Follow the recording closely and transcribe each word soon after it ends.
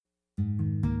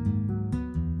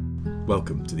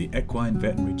Welcome to the Equine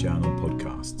Veterinary Journal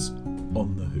podcasts,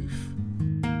 On the Hoof.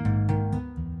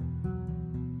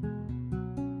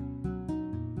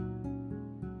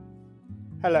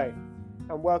 Hello,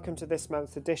 and welcome to this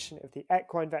month's edition of the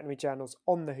Equine Veterinary Journal's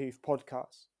On the Hoof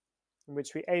podcast, in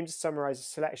which we aim to summarise a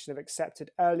selection of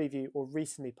accepted early view or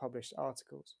recently published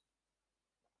articles.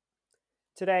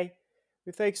 Today,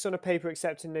 we focus on a paper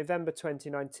accepted in November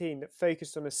 2019 that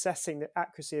focused on assessing the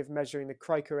accuracy of measuring the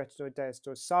cricoretinoideus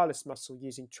dorsalis muscle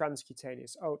using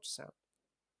transcutaneous ultrasound.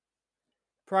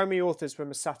 Primary authors were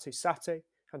Masato Sato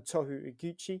and Tohu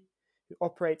Iguchi, who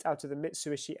operate out of the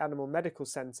Mitsubishi Animal Medical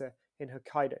Center in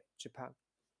Hokkaido, Japan.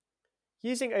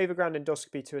 Using overground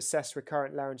endoscopy to assess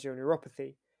recurrent laryngeal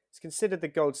neuropathy is considered the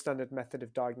gold standard method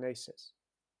of diagnosis.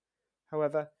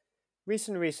 However,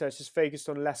 recent research has focused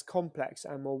on less complex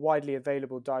and more widely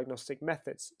available diagnostic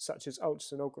methods, such as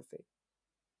ultrasonography.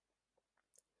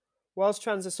 Whilst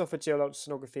transesophageal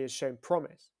ultrasonography has shown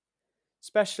promise,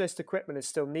 specialist equipment is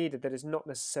still needed that is not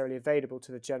necessarily available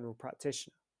to the general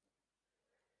practitioner.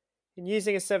 In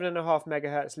using a 7.5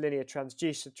 MHz linear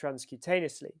transducer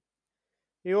transcutaneously,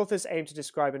 the authors aim to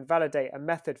describe and validate a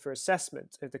method for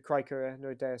assessment of the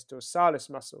cricoretinoideus dorsalis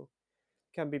muscle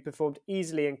can be performed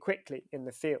easily and quickly in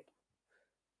the field.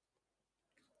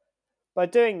 By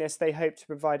doing this, they hope to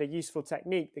provide a useful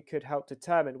technique that could help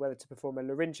determine whether to perform a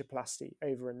laryngoplasty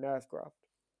over a nerve graft.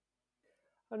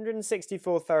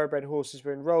 164 thoroughbred horses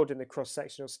were enrolled in the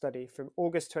cross-sectional study from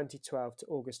August 2012 to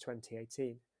August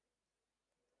 2018.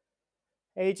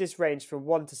 Ages ranged from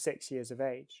 1 to 6 years of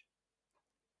age.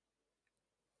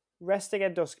 Resting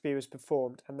endoscopy was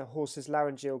performed and the horse's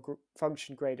laryngeal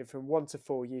function graded from 1 to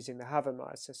 4 using the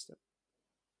Havermeyer system.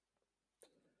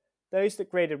 Those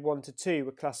that graded 1 to 2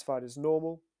 were classified as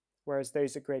normal, whereas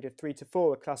those that graded 3 to 4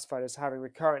 were classified as having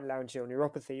recurrent laryngeal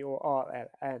neuropathy or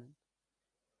RLN.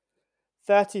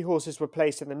 30 horses were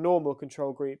placed in the normal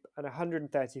control group and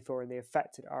 134 in the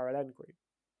affected RLN group.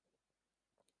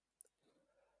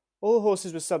 All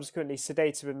horses were subsequently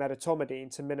sedated with medetomidine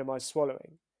to minimise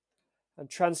swallowing, and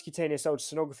transcutaneous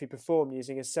ultrasonography performed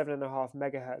using a 7.5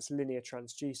 MHz linear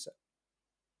transducer.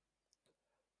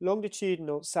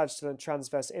 Longitudinal, sagittal and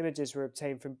transverse images were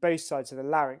obtained from both sides of the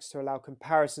larynx to allow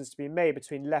comparisons to be made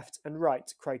between left and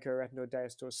right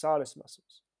cricoretinoideus dorsalis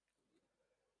muscles.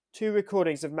 2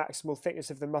 recordings of maximal thickness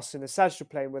of the muscle in the sagittal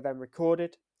plane were then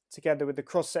recorded, together with the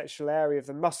cross-sectional area of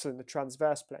the muscle in the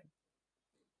transverse plane.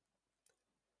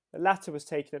 The latter was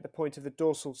taken at the point of the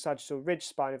dorsal sagittal ridge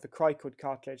spine of the cricoid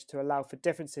cartilage to allow for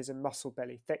differences in muscle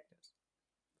belly thickness.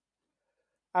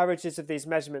 Averages of these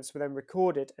measurements were then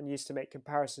recorded and used to make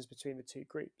comparisons between the two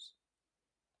groups.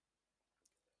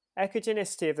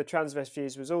 Echogenicity of the transverse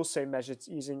views was also measured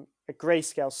using a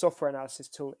grayscale software analysis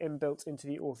tool inbuilt into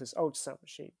the author's ultrasound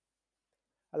machine,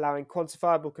 allowing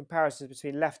quantifiable comparisons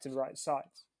between left and right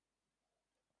sides.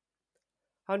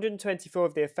 124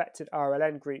 of the affected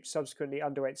RLN group subsequently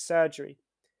underwent surgery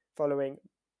following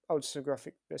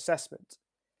ultrasonographic assessment,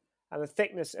 and the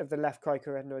thickness of the left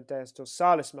cricoretinoideus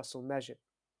dorsalis muscle measured.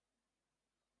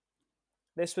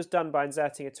 This was done by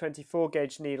inserting a 24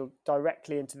 gauge needle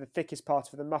directly into the thickest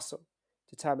part of the muscle,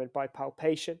 determined by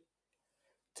palpation,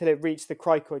 till it reached the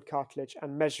cricoid cartilage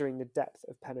and measuring the depth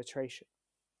of penetration.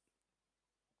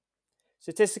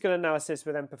 Statistical analysis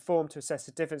were then performed to assess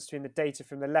the difference between the data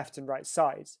from the left and right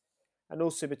sides, and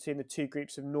also between the two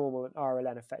groups of normal and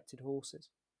RLN affected horses.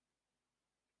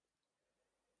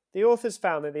 The authors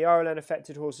found that the RLN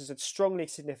affected horses had strongly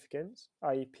significant,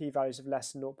 i.e. p-values of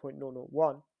less than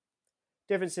 0.001,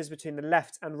 differences between the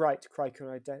left and right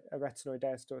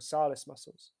cricoretinoideus dorsalis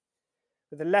muscles,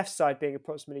 with the left side being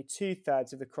approximately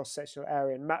 2/3 of the cross-sectional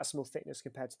area in maximal thickness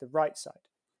compared to the right side,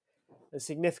 and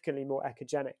significantly more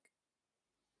echogenic.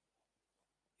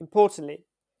 Importantly,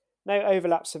 no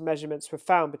overlaps of measurements were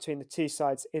found between the two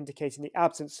sides, indicating the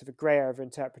absence of a grey area of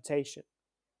interpretation.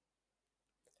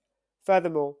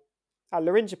 Furthermore, at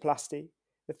laryngoplasty,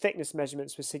 the thickness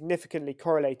measurements were significantly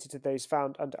correlated to those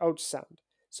found under ultrasound,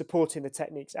 supporting the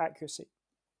technique's accuracy.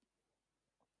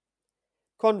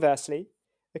 Conversely,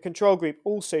 the control group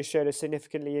also showed a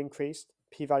significantly increased,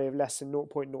 p-value of less than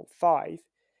 0.05,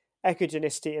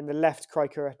 echogenicity in the left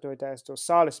cricoretinoideus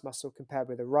dorsalis muscle compared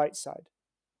with the right side.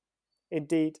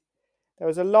 Indeed, there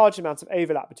was a large amount of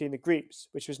overlap between the groups,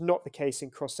 which was not the case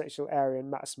in cross-sectional area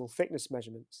and maximal thickness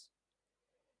measurements.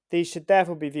 These should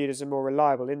therefore be viewed as a more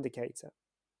reliable indicator.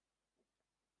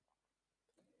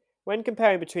 When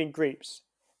comparing between groups,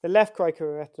 the left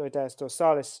cricoretinoideus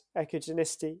dorsalis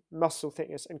echogenicity, muscle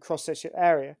thickness, and cross-sectional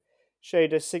area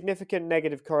showed a significant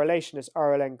negative correlation as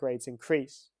RLN grades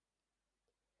increase.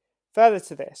 Further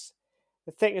to this,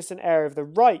 The thickness and area of the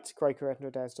right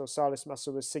cricoretinoideus dorsalis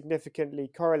muscle was significantly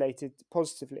correlated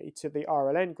positively to the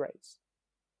RLN grades,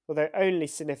 although only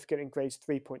significant in grades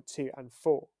 3.2 and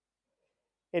 4,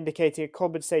 indicating a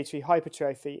compensatory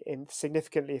hypertrophy in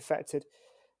significantly affected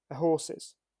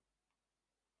horses.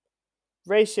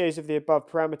 Ratios of the above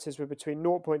parameters were between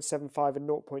 0.75 and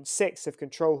 0.6 of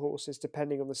control horses,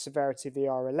 depending on the severity of the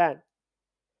RLN,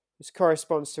 which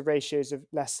corresponds to ratios of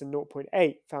less than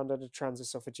 0.8 found under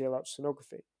transesophageal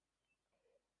ultrasonography.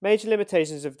 Major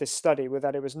limitations of this study were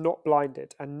that it was not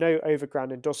blinded and no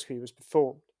overground endoscopy was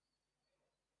performed.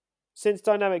 Since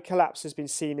dynamic collapse has been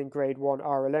seen in grade 1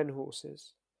 RLN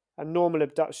horses, and normal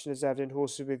abduction is evident in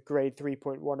horses with grade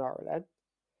 3.1 RLN,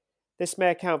 this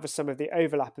may account for some of the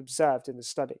overlap observed in the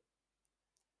study.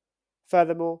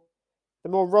 Furthermore, the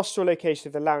more rostral location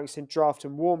of the larynx in draft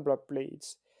and warm blood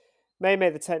bleeds may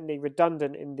make the technique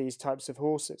redundant in these types of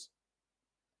horses.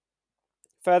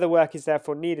 Further work is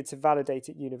therefore needed to validate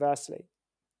it universally.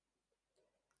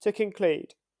 To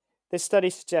conclude, this study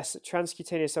suggests that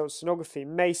transcutaneous ultrasonography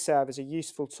may serve as a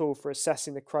useful tool for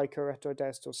assessing the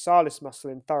cricoretinoideus dorsalis muscle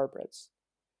in thoroughbreds.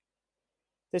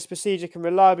 This procedure can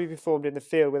reliably be performed in the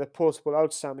field with a portable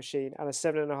ultrasound machine and a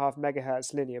 7.5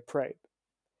 MHz linear probe,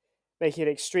 making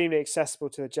it extremely accessible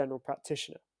to the general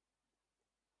practitioner.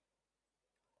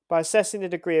 By assessing the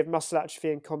degree of muscle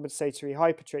atrophy and compensatory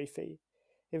hypertrophy,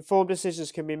 informed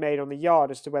decisions can be made on the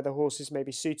yard as to whether horses may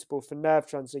be suitable for nerve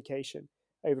translocation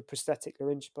over prosthetic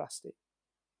laryngoplasty.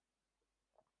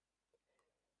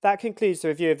 That concludes the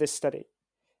review of this study,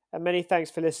 and many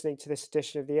thanks for listening to this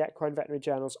edition of the Equine Veterinary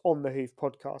Journal's On the Hoof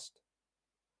podcast.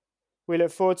 We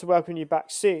look forward to welcoming you back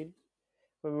soon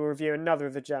when we'll review another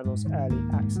of the journal's early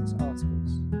access articles.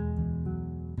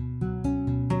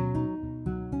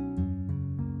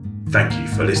 Thank you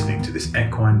for listening to this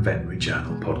Equine Veterinary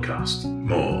Journal podcast.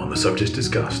 More on the subjects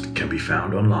discussed can be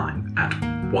found online at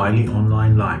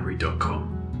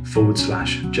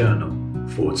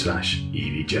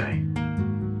wileyonlinelibrary.com/journal/EVJ.